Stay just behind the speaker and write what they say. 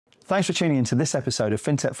Thanks for tuning into this episode of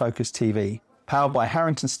FinTech Focus TV, powered by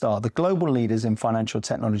Harrington Starr, the global leaders in financial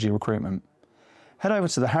technology recruitment. Head over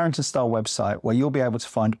to the Harrington Starr website where you'll be able to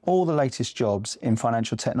find all the latest jobs in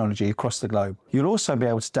financial technology across the globe. You'll also be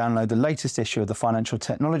able to download the latest issue of the Financial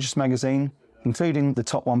Technologist magazine, including the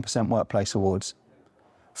Top 1% Workplace Awards.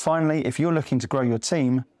 Finally, if you're looking to grow your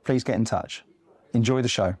team, please get in touch. Enjoy the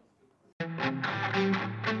show.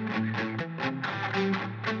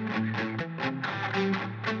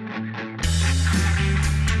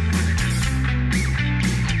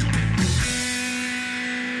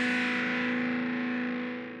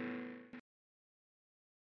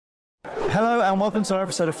 Hello and welcome to our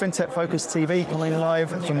episode of FinTech Focus TV, coming live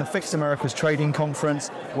from the Fixed Americas Trading Conference,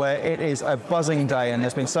 where it is a buzzing day and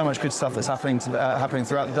there's been so much good stuff that's happening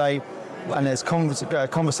throughout the day, and there's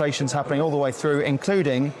conversations happening all the way through,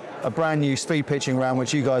 including a brand new speed pitching round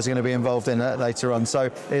which you guys are going to be involved in later on. So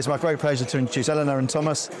it's my great pleasure to introduce Elena and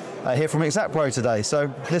Thomas here from Exactpro today.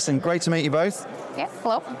 So listen, great to meet you both. Yeah,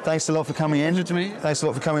 hello. Thanks a lot for coming in. Pleasure to meet you. Thanks a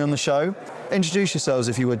lot for coming on the show. Introduce yourselves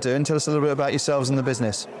if you would do, and tell us a little bit about yourselves and the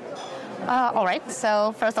business. All right,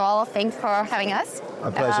 so first of all, thanks for having us.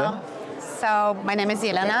 A pleasure. So my name is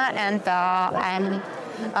Elena, and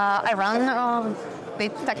I run the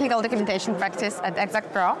technical documentation practice at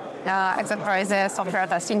Exactpro. Exactpro is a software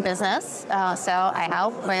testing business, so I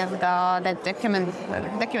help with the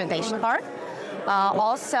documentation part.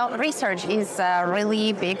 Also, research is a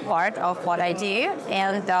really big part of what I do,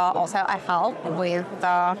 and also I help with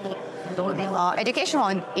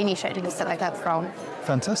educational initiatives that I get from.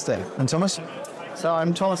 Fantastic. And Thomas? So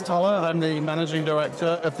I'm Thomas Toller. I'm the Managing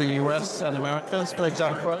Director of the US and Americas for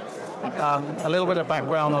Exactpro. A little bit of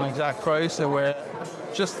background on Exactpro. So we're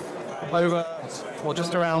just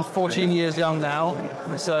around 14 years young now.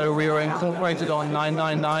 So we were incorporated on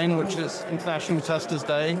 999, which is International Testers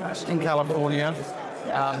Day in California.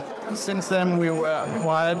 Since then, we were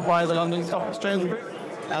acquired by the London Stock Exchange Group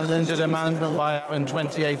and then did a management buyout in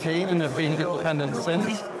 2018 and have been independent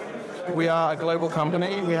since. We are a global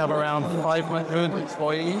company. We have around 500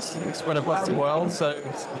 employees spread across the world. So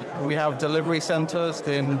we have delivery centers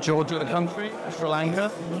in Georgia, the country, Sri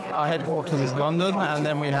Lanka. Our headquarters is London, and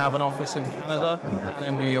then we have an office in Canada and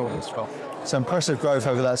in New York as well. So impressive growth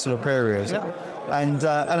over that sort of period. Yeah. And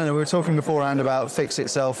Elena, we were talking beforehand about Fix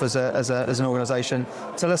itself as an organisation.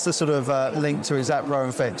 Tell us the sort of link to Exactpro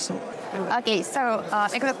and Fix. Okay, so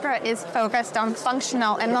Exactpro is focused on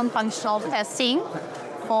functional and non-functional testing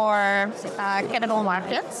for capital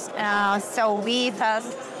markets. So we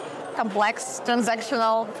test complex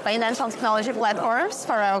transactional financial technology platforms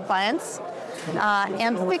for our clients.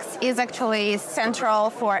 And Fix is actually central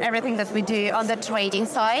for everything that we do on the trading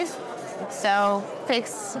side. So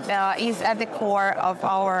Fix is at the core of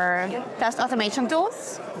our test automation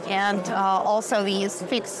tools, and also we use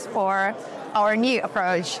Fix for our new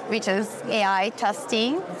approach, which is AI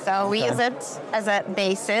testing. So we use it as a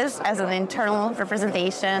basis, as an internal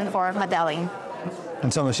representation for modeling.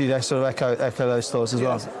 And Thomas, you sort of echo those thoughts as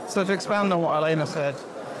well. So to expand on what Elena said,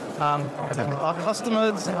 our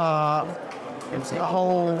customers are a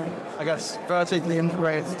whole, vertically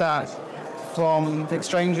integrated stack, from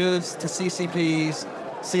exchanges to CCPs,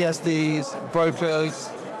 CSDs, brokers,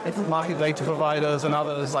 market data providers, and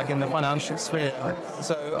others like in the financial sphere.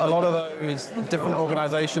 So a lot of those different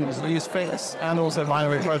organizations use Fix and also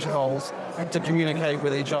binary protocols to communicate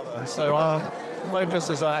with each other. So our focus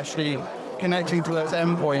is actually connecting to those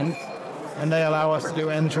endpoints, and they allow us to do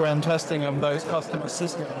end-to-end testing of those customer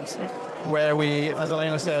systems, where we, as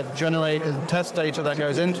Elena said, generate test data that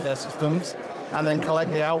goes into their systems, and then collect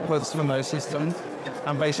the outputs from those systems,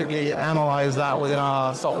 and basically analyze that within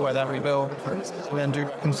our software that we build, and then do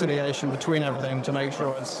reconciliation between everything to make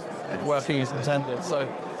sure it's working as intended. So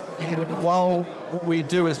while what we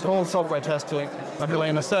do is called software testing, like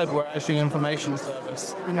Elena said, we're actually an information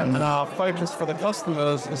service. And our focus for the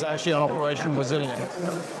customers is actually on operational resilience.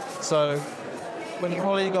 So when you've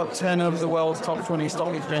already got 10 of the world's top 20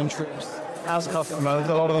 stock exchange groups as customers,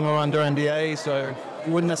 a lot of them are under NDA, so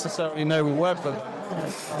you wouldn't necessarily know we work with them.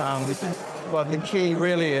 But the key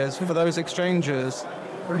really is, for those exchanges,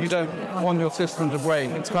 you don't want your system to break.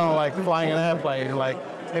 It's kind of like flying an airplane. Like,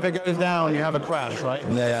 if it goes down, you have a crash, right?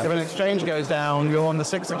 Yeah. If an exchange goes down, you're on the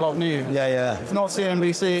 6 o'clock news. Yeah. It's not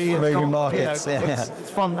CNBC. Moving markets. It's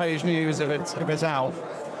front page news if it's out.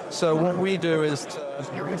 So what we do is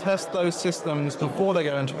to test those systems before they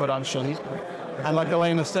go into production. And like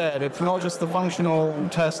Elena said, it's not just the functional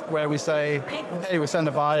test where we say, hey, we send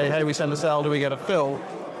a buy, hey, we send a sell, do we get a fill?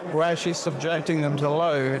 We're actually subjecting them to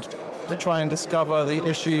load to try and discover the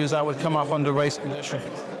issues that would come up under race conditions.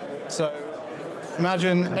 So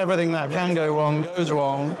imagine everything that can go wrong goes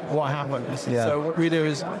wrong, what happens? Yeah. So what we do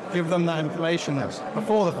is give them that information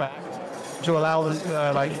before the fact to allow them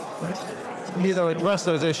to either address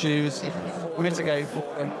those issues or mitigate for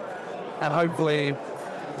them and hopefully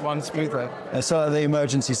run smoothly. So the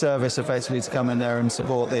emergency service effectively to come in there and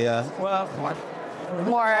support the...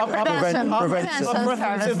 More prevention Our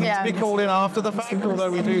preference isn't to be called in after the fact, although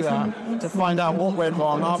we do that to find out what went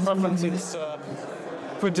wrong. Our preference is to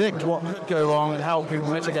predict what could go wrong and help people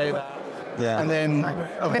mitigate that. Yeah. And then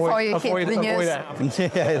avoid it happening.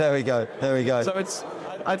 Yeah, there we go. So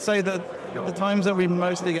I'd say that the times that we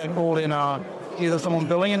mostly get called in are either someone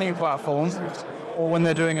building a new platform or when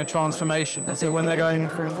they're doing a transformation. So when they're going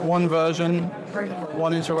from one version,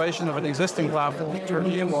 one iteration of an existing platform to a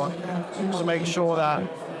new one, to make sure that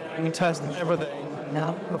we test everything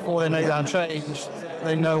before they make that change,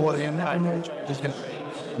 they know what the impact is going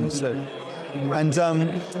to be. And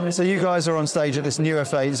so you guys are on stage at this newer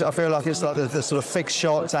phase. I feel like it's like the sort of fixed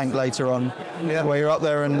Shark Tank later on, where you're up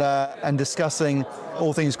there and discussing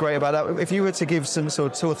all things great about that. If you were to give some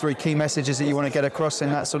sort of 2 or 3 key messages that you want to get across in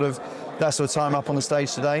that sort of time up on the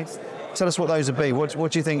stage today, tell us what those would be.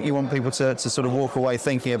 What do you think you want people to sort of walk away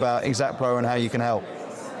thinking about Exactpro and how you can help?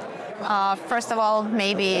 First of all,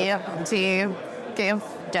 maybe to give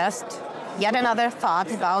just yet another thought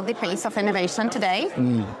about the pace of innovation today.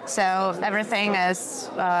 So everything is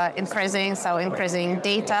increasing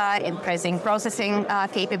data, increasing processing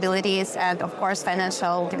capabilities, and of course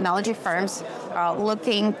financial technology firms are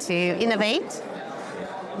looking to innovate.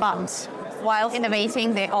 But while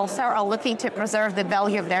innovating, they also are looking to preserve the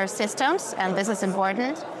value of their systems, and this is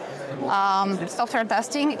important. Software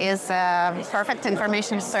testing is a perfect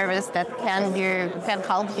information service that can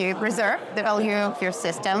help you preserve the value of your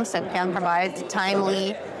systems and can provide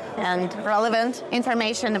timely and relevant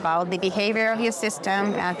information about the behavior of your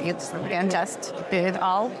system, and you can just do it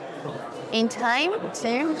all in time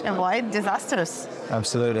to avoid disasters.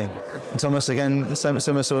 Absolutely. And Thomas, again,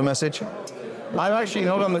 similar sort of message? I'm actually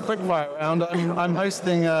not on the quickfire round. I'm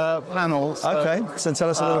hosting a panel. Okay, so tell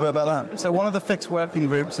us a little bit about that. So one of the fixed working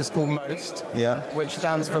groups is called MOST, which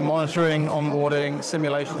stands for Monitoring, Onboarding,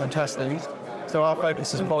 Simulation and Testing. So our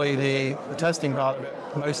focus is probably the testing part of it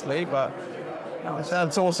mostly, but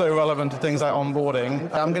that's also relevant to things like onboarding.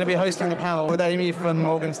 I'm going to be hosting a panel with Amy from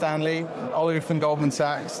Morgan Stanley, Ollie from Goldman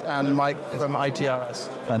Sachs, and Mike from ITRS.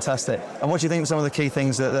 Fantastic. And what do you think are some of the key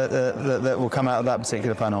things that will come out of that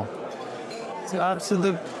particular panel? So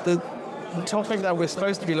the topic that we're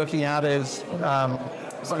supposed to be looking at is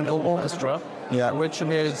something called Orchestra, which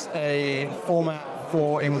is a format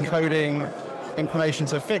for encoding information.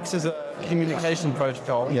 So FIX is a communication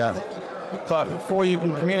protocol. But before you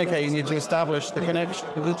can communicate, you need to establish the connection,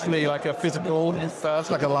 literally like a physical first,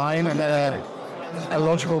 like a line, and then a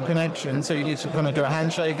logical connection. So you need to kind of do a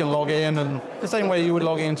handshake and log in, and the same way you would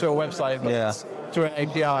log into a website, but through an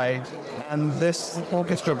API. And this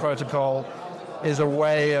Orchestra protocol is a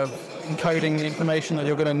way of encoding the information that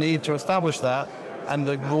you're going to need to establish that and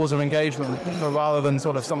the rules of engagement. So rather than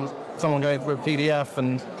sort of someone going through a PDF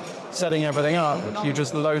and setting everything up, you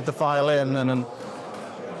just load the file in and then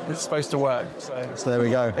it's supposed to work. So there we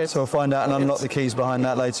go. So we'll find out and unlock the keys behind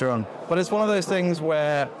that later on. But it's one of those things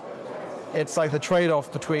where it's like the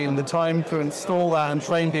trade-off between the time to install that and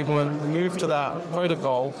train people and move to that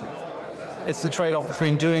protocol. It's the trade-off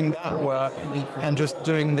between doing that work and just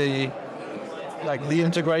doing the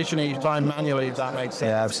integration each time manually, if that makes sense.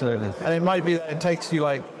 Yeah, absolutely. And it might be that it takes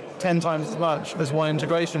you 10 times as much as one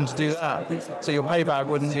integration to do that. So your payback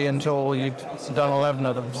wouldn't be until you've done 11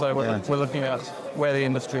 of them. So we're looking at where the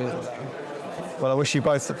industry is. Well, I wish you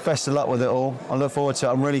both the best of luck with it all. I look forward to it.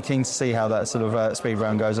 I'm really keen to see how that sort of speed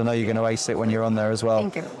round goes. I know you're going to ace it when you're on there as well.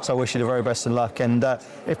 Thank you. So I wish you the very best of luck. And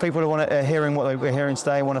if people want to hearing what we're hearing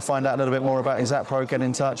today, want to find out a little bit more about Exactpro, get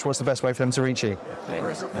in touch. What's the best way for them to reach you?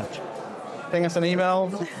 Ping us an email,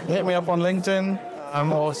 hit me up on LinkedIn.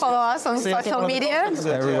 Or follow us on social media.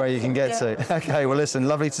 Everywhere you can get to. Okay, well listen,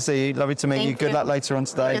 lovely to see you, lovely to meet you. Good luck later on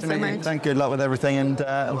today. Good luck with everything, and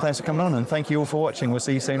thanks for coming on, and thank you all for watching. We'll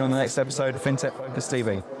see you soon on the next episode of FinTech Focus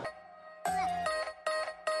TV.